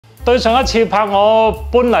對上一次拍我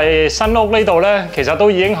搬嚟新屋呢度咧，其實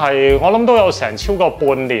都已經係我諗都有成超過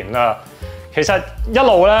半年啦。其實一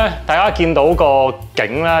路咧，大家見到個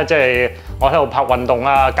景咧，即係我喺度拍運動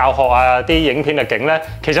啊、教學啊啲影片嘅景咧，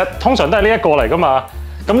其實通常都係呢一個嚟噶嘛。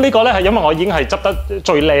咁呢個咧係因為我已經係執得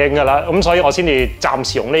最靚噶啦，咁所以我先至暫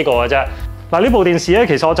時用呢個嘅啫。嗱，呢部電視咧，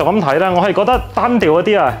其實我就咁睇咧，我係覺得單調一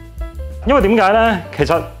啲啊。因為點解咧？其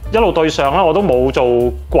實一路對上咧，我都冇做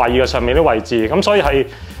櫃嘅上面啲位置，咁所以係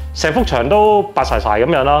成幅牆都白晒咁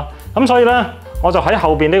樣啦。咁所以咧，我就喺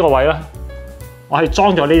後邊呢個位咧，我係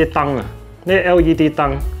裝咗呢啲燈啊，呢啲 LED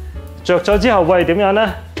燈着咗之後會係點樣咧？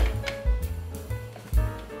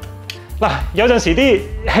嗱，有陣時啲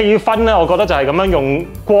氣氛咧，我覺得就係咁樣用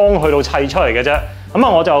光去到砌出嚟嘅啫。咁啊，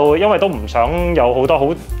我就因為都唔想有好多好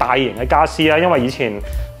大型嘅家私啊，因為以前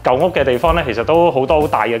舊屋嘅地方咧，其實都好多好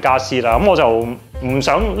大嘅家私啦。咁我就唔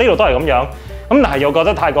想呢度都係咁樣。咁但係又覺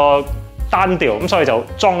得太過單調，咁所以就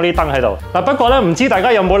裝呢啲燈喺度。嗱，不過咧，唔知大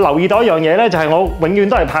家有冇留意到一樣嘢咧，就係我永遠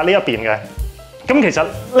都係拍呢一邊嘅。咁其實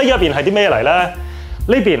呢一邊係啲咩嚟咧？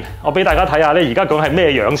呢邊我俾大家睇下咧，而家講係咩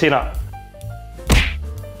樣先啦。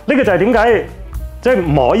呢個就係點解即係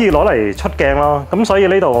唔可以攞嚟出鏡咯。咁所以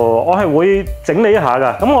呢度我係會整理一下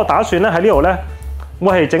㗎。咁我打算咧喺呢度咧，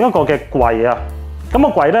會係整一個嘅櫃啊。咁個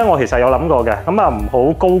櫃咧，我其實有諗過嘅。咁啊，唔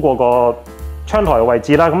好高過個窗台嘅位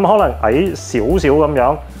置啦。咁可能矮少少咁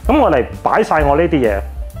樣。咁我嚟擺晒我呢啲嘢。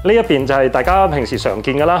呢一邊就係大家平時常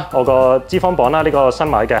見㗎啦。我個脂肪磅啦，呢個新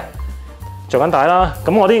買嘅着緊帶啦。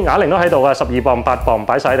咁我啲啞鈴都喺度嘅，12磅、8磅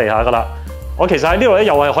擺晒喺地下㗎啦。我其實喺呢度咧，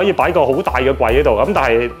又係可以擺個好大嘅櫃喺度，咁但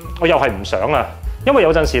係我又係唔想啊，因為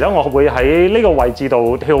有陣時咧，我會喺呢個位置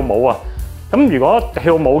度跳舞啊。咁如果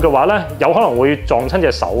跳舞嘅話咧，有可能會撞親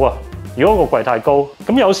隻手啊。如果個櫃太高，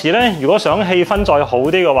咁有時咧，如果想氣氛再好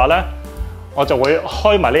啲嘅話咧，我就會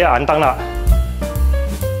開埋呢一眼燈啦。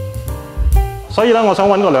所以咧，我想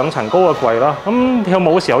揾個2層高嘅櫃啦。咁跳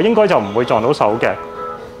舞嘅時候應該就唔會撞到手嘅。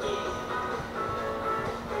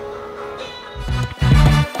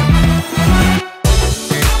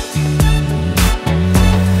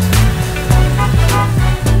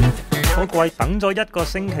個櫃等咗1個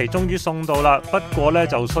星期，終於送到啦。不過咧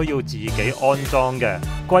就需要自己安裝嘅。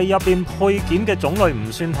櫃入邊配件嘅種類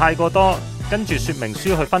唔算太過多，跟住說明書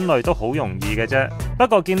去分類都好容易嘅啫。不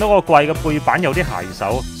過見到個櫃嘅背板有啲鞋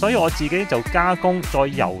手，所以我自己就加工再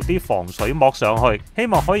油啲防水膜上去，希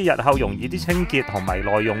望可以日後容易啲清潔同埋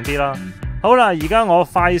耐用啲啦。好啦，而家我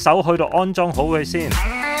快手去到安裝好佢先。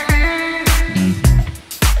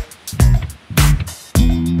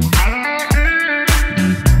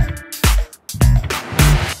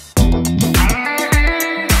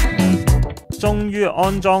終於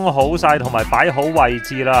安裝好晒同埋擺好位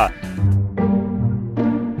置啦。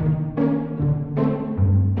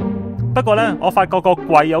不過呢，我發覺個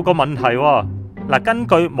櫃有個問題喎。嗱，根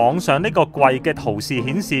據網上呢個櫃嘅圖示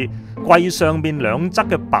顯示，櫃上面兩側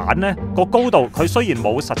嘅板呢個高度，佢雖然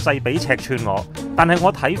冇實際俾尺寸我，但係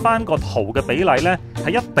我睇翻個圖嘅比例呢，係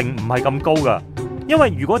一定唔係咁高噶。因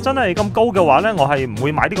為如果真係咁高嘅話呢，我係唔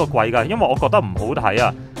會買呢個櫃噶，因為我覺得唔好睇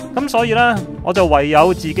啊。咁所以呢，我就唯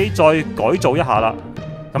有自己再改造一下啦。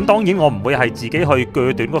咁當然我唔會係自己去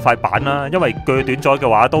鋸短嗰塊板啦，因為鋸短咗嘅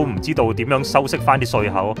話都唔知道點樣修飾翻啲碎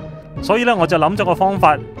口。所以呢，我就諗咗個方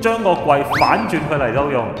法，將個櫃反轉佢嚟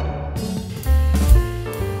到用。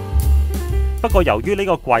不過由於呢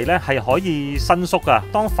個櫃呢係可以伸縮噶，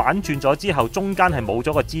當反轉咗之後，中間係冇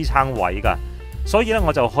咗個支撐位噶。所以咧，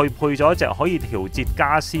我就去配咗一隻可以調節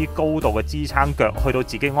家私高度嘅支撐腳，去到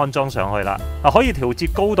自己安裝上去啦。可以調節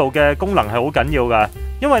高度嘅功能係好緊要噶，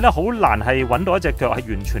因為咧好難係揾到一隻腳係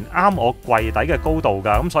完全啱我櫃底嘅高度噶，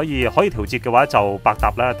咁所以可以調節嘅話就百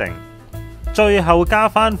搭啦，一定。最後加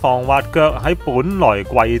翻防滑腳喺本來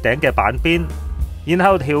櫃頂嘅板邊，然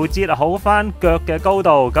後調節好翻腳嘅高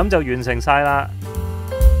度，咁就完成晒啦。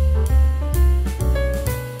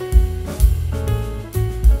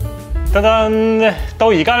等等，到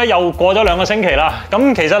而家咧又過咗2個星期啦。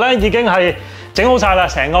咁其實咧已經係整好晒啦，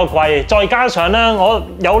成個櫃。再加上咧，我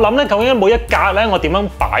有諗咧，究竟每一格咧，我點樣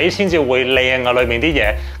擺先至會靚啊？裏面啲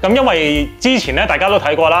嘢。咁因為之前咧大家都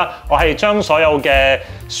睇過啦，我係將所有嘅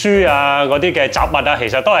書啊、嗰啲嘅雜物啊，其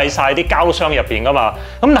實都喺晒啲膠箱入邊噶嘛。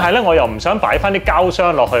咁但係咧，我又唔想擺翻啲膠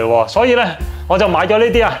箱落去喎，所以咧我就買咗呢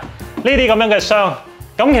啲啊，呢啲咁樣嘅箱。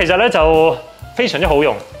咁其實咧就非常之好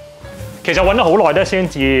用。其實揾咗好耐咧，先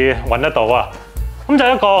至揾得到啊！咁就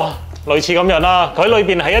一個類似咁樣啦，佢裏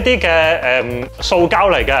邊係一啲嘅塑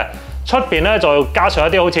膠嚟嘅，出邊咧就加上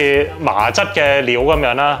一啲好似麻質嘅料咁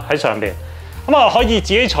樣啦喺上邊。咁啊可以自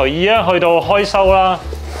己隨意去到開收啦。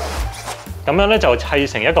咁樣咧就砌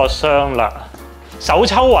成一個箱啦。手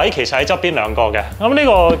抽位其實喺側邊2個嘅，咁呢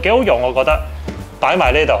個幾好用我覺得。擺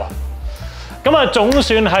埋呢度。咁啊，總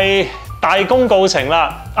算係大功告成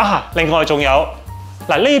啦！另外仲有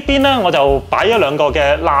嗱呢邊咧，我就擺咗2個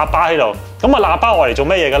嘅喇叭喺度。咁啊，喇叭我嚟做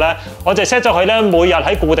咩嘢嘅咧？我就 set 咗佢咧，每日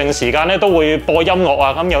喺固定時間咧都會播音樂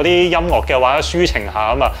啊。咁有啲音樂嘅話，抒情下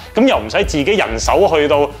啊嘛。咁又唔使自己人手去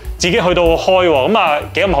到開喎。咁啊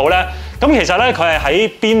幾咁好咧？咁其實咧，佢係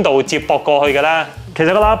喺邊度接駁過去嘅咧？其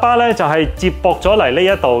實個喇叭咧就係接駁咗嚟呢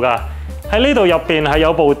一度噶。喺呢度入邊係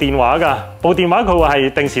有部電話噶，部電話佢會係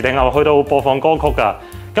定時定候去到播放歌曲噶。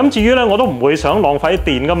咁至於咧，我都唔會想浪費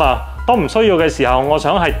電噶嘛。當唔需要嘅時候，我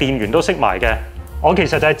想係電源都熄埋嘅。我其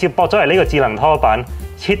實就係接駁咗嚟呢個智能拖板，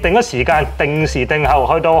設定咗時間，定時定候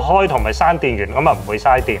去到開同埋閂電源，咁啊唔會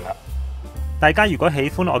嘥電啦。大家如果喜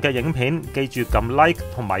歡我嘅影片，記住撳 like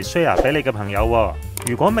同埋 share 俾你嘅朋友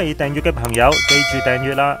喎。如果未訂閱嘅朋友，記住訂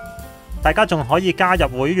閱啦。大家仲可以加入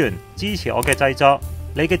會員支持我嘅製作。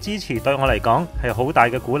你嘅支持對我嚟講係好大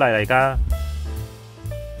嘅鼓勵嚟㗎。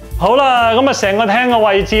好啦，咁啊成個廳嘅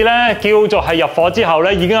位置咧，叫做係入伙之後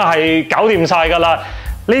咧，已經係搞掂晒㗎啦。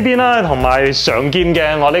呢邊啦，同埋常見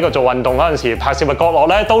嘅我呢個做運動嗰陣時拍攝嘅角落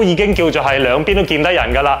咧，都已經叫做係兩邊都見得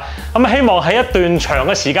人㗎啦。咁希望喺一段長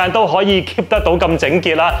嘅時間都可以 keep 得到咁整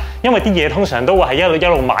潔啦。因為啲嘢通常都會係一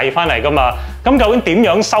路買翻嚟㗎嘛。咁究竟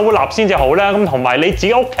點樣收納先至好咧？咁同埋你自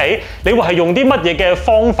己屋企，你會係用啲乜嘢嘅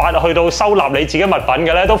方法去到收納你自己物品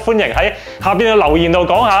嘅咧？都歡迎喺下邊嘅留言度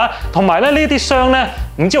講下。同埋咧，呢啲箱咧，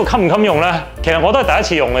唔知道襟唔襟用咧？其實我都係第一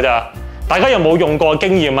次用㗎咋。大家有冇用過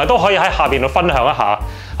經驗啊？都可以喺下邊度分享一下。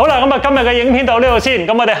好啦，咁啊今日嘅影片到呢度先，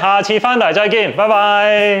咁我哋下次翻嚟再見，拜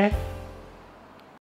拜。